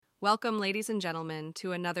Welcome, ladies and gentlemen,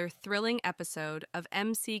 to another thrilling episode of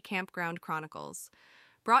MC Campground Chronicles,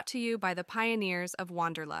 brought to you by the pioneers of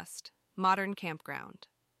Wanderlust, modern campground.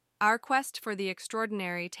 Our quest for the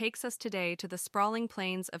extraordinary takes us today to the sprawling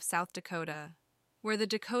plains of South Dakota, where the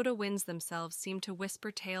Dakota winds themselves seem to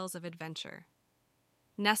whisper tales of adventure.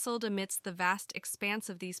 Nestled amidst the vast expanse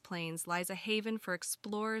of these plains lies a haven for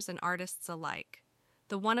explorers and artists alike,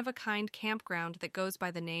 the one-of-a-kind campground that goes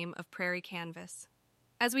by the name of Prairie Canvas.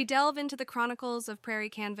 As we delve into the chronicles of Prairie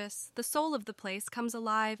Canvas, the soul of the place comes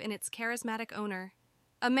alive in its charismatic owner,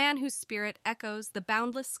 a man whose spirit echoes the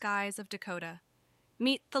boundless skies of Dakota.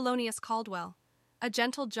 Meet Thelonious Caldwell, a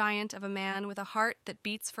gentle giant of a man with a heart that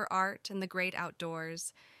beats for art and the great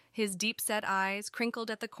outdoors. His deep-set eyes,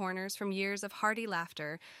 crinkled at the corners from years of hearty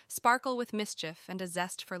laughter, sparkle with mischief and a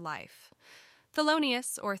zest for life.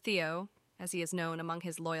 Thelonious, or Theo, as he is known among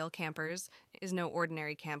his loyal campers, is no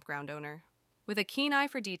ordinary campground owner. With a keen eye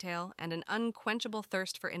for detail and an unquenchable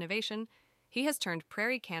thirst for innovation, he has turned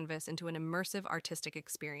Prairie Canvas into an immersive artistic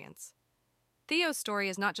experience. Theo's story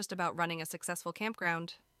is not just about running a successful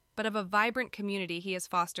campground, but of a vibrant community he has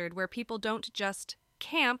fostered where people don't just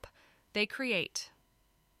camp, they create.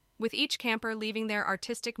 With each camper leaving their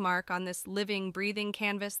artistic mark on this living, breathing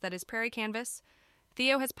canvas that is Prairie Canvas,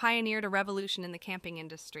 Theo has pioneered a revolution in the camping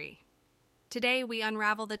industry. Today, we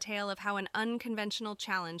unravel the tale of how an unconventional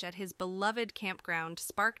challenge at his beloved campground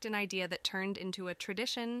sparked an idea that turned into a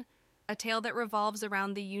tradition, a tale that revolves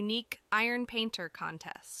around the unique Iron Painter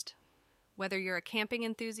contest. Whether you're a camping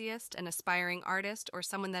enthusiast, an aspiring artist, or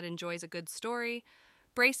someone that enjoys a good story,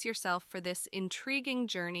 brace yourself for this intriguing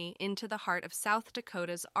journey into the heart of South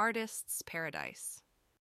Dakota's artist's paradise.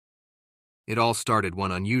 It all started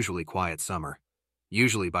one unusually quiet summer.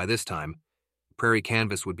 Usually by this time, Prairie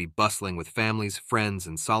Canvas would be bustling with families, friends,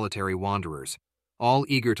 and solitary wanderers, all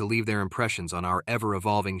eager to leave their impressions on our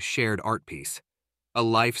ever-evolving shared art piece, a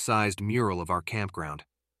life-sized mural of our campground.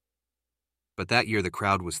 But that year the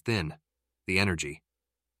crowd was thin, the energy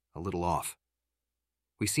a little off.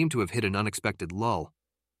 We seemed to have hit an unexpected lull.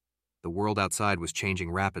 The world outside was changing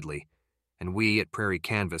rapidly, and we at Prairie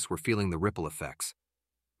Canvas were feeling the ripple effects.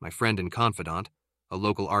 My friend and confidant, a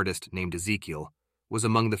local artist named Ezekiel, was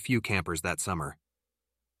among the few campers that summer.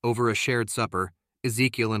 Over a shared supper,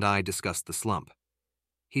 Ezekiel and I discussed the slump.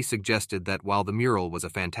 He suggested that while the mural was a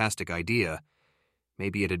fantastic idea,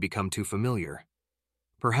 maybe it had become too familiar.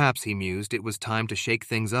 Perhaps, he mused, it was time to shake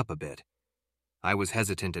things up a bit. I was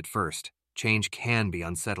hesitant at first. Change can be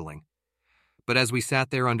unsettling. But as we sat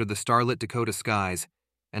there under the starlit Dakota skies,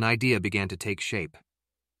 an idea began to take shape.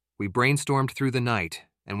 We brainstormed through the night,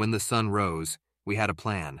 and when the sun rose, we had a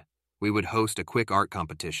plan. We would host a quick art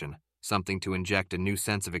competition, something to inject a new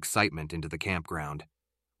sense of excitement into the campground.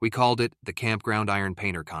 We called it the Campground Iron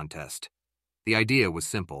Painter Contest. The idea was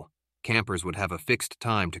simple. Campers would have a fixed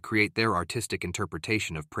time to create their artistic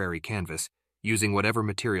interpretation of Prairie Canvas using whatever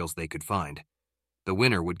materials they could find. The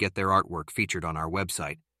winner would get their artwork featured on our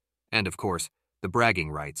website, and of course, the bragging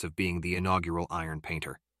rights of being the inaugural iron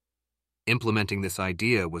painter. Implementing this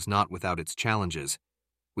idea was not without its challenges.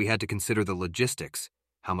 We had to consider the logistics.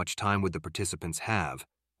 How much time would the participants have?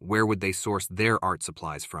 Where would they source their art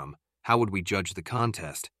supplies from? How would we judge the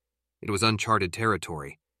contest? It was uncharted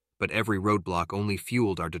territory, but every roadblock only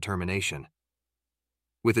fueled our determination.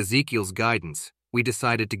 With Ezekiel's guidance, we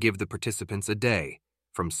decided to give the participants a day,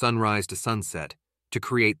 from sunrise to sunset, to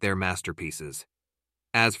create their masterpieces.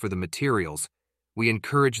 As for the materials, we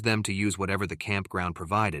encouraged them to use whatever the campground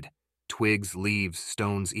provided: twigs, leaves,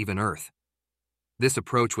 stones, even earth. This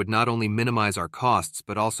approach would not only minimize our costs,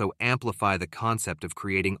 but also amplify the concept of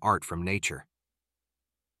creating art from nature.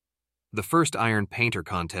 The first Iron Painter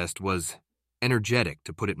contest was energetic,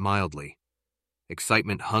 to put it mildly.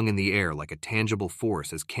 Excitement hung in the air like a tangible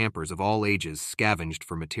force as campers of all ages scavenged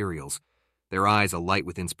for materials, their eyes alight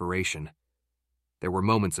with inspiration. There were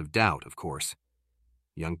moments of doubt, of course.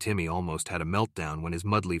 Young Timmy almost had a meltdown when his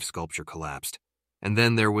mudleaf sculpture collapsed. And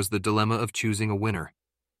then there was the dilemma of choosing a winner.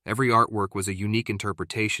 Every artwork was a unique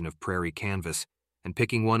interpretation of Prairie Canvas, and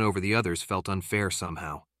picking one over the others felt unfair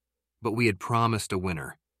somehow. But we had promised a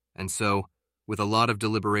winner, and so, with a lot of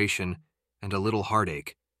deliberation and a little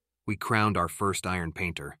heartache, we crowned our first Iron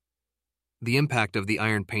Painter. The impact of the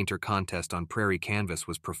Iron Painter contest on Prairie Canvas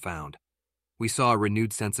was profound. We saw a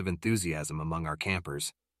renewed sense of enthusiasm among our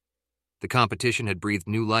campers. The competition had breathed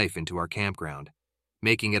new life into our campground,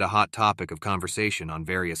 making it a hot topic of conversation on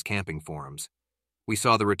various camping forums. We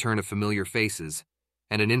saw the return of familiar faces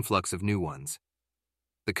and an influx of new ones.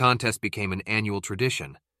 The contest became an annual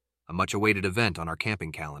tradition, a much-awaited event on our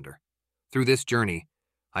camping calendar. Through this journey,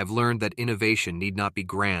 I've learned that innovation need not be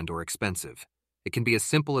grand or expensive. It can be as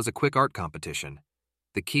simple as a quick art competition.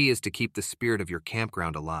 The key is to keep the spirit of your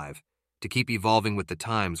campground alive, to keep evolving with the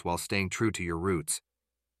times while staying true to your roots.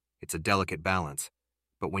 It's a delicate balance,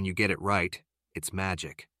 but when you get it right, it's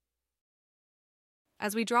magic.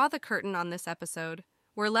 As we draw the curtain on this episode,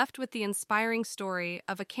 we're left with the inspiring story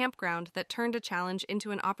of a campground that turned a challenge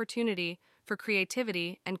into an opportunity for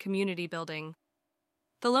creativity and community building.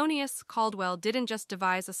 Thelonious Caldwell didn't just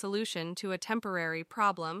devise a solution to a temporary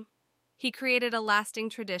problem. He created a lasting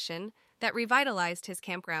tradition that revitalized his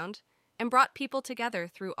campground and brought people together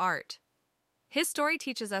through art. His story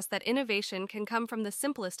teaches us that innovation can come from the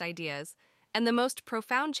simplest ideas, and the most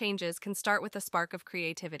profound changes can start with a spark of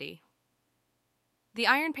creativity. The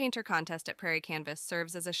Iron Painter contest at Prairie Canvas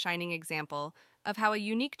serves as a shining example of how a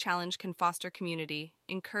unique challenge can foster community,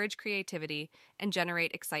 encourage creativity, and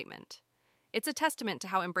generate excitement. It's a testament to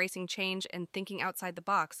how embracing change and thinking outside the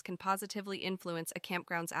box can positively influence a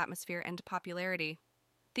campground's atmosphere and popularity.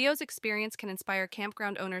 Theo's experience can inspire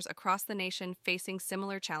campground owners across the nation facing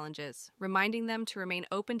similar challenges, reminding them to remain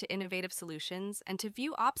open to innovative solutions and to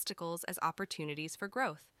view obstacles as opportunities for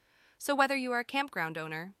growth. So whether you are a campground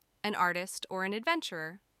owner, an artist, or an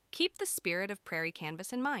adventurer, keep the spirit of Prairie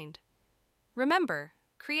Canvas in mind. Remember,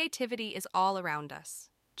 creativity is all around us,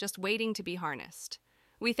 just waiting to be harnessed.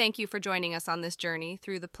 We thank you for joining us on this journey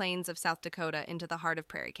through the plains of South Dakota into the heart of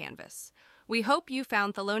Prairie Canvas. We hope you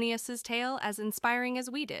found Thelonious's tale as inspiring as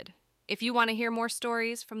we did. If you want to hear more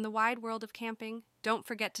stories from the wide world of camping, don't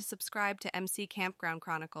forget to subscribe to MC Campground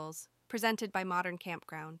Chronicles, presented by Modern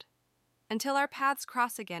Campground. Until our paths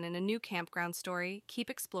cross again in a new campground story, keep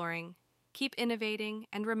exploring, keep innovating,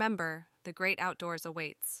 and remember, the great outdoors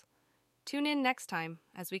awaits. Tune in next time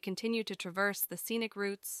as we continue to traverse the scenic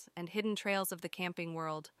routes and hidden trails of the camping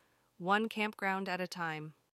world, one campground at a time.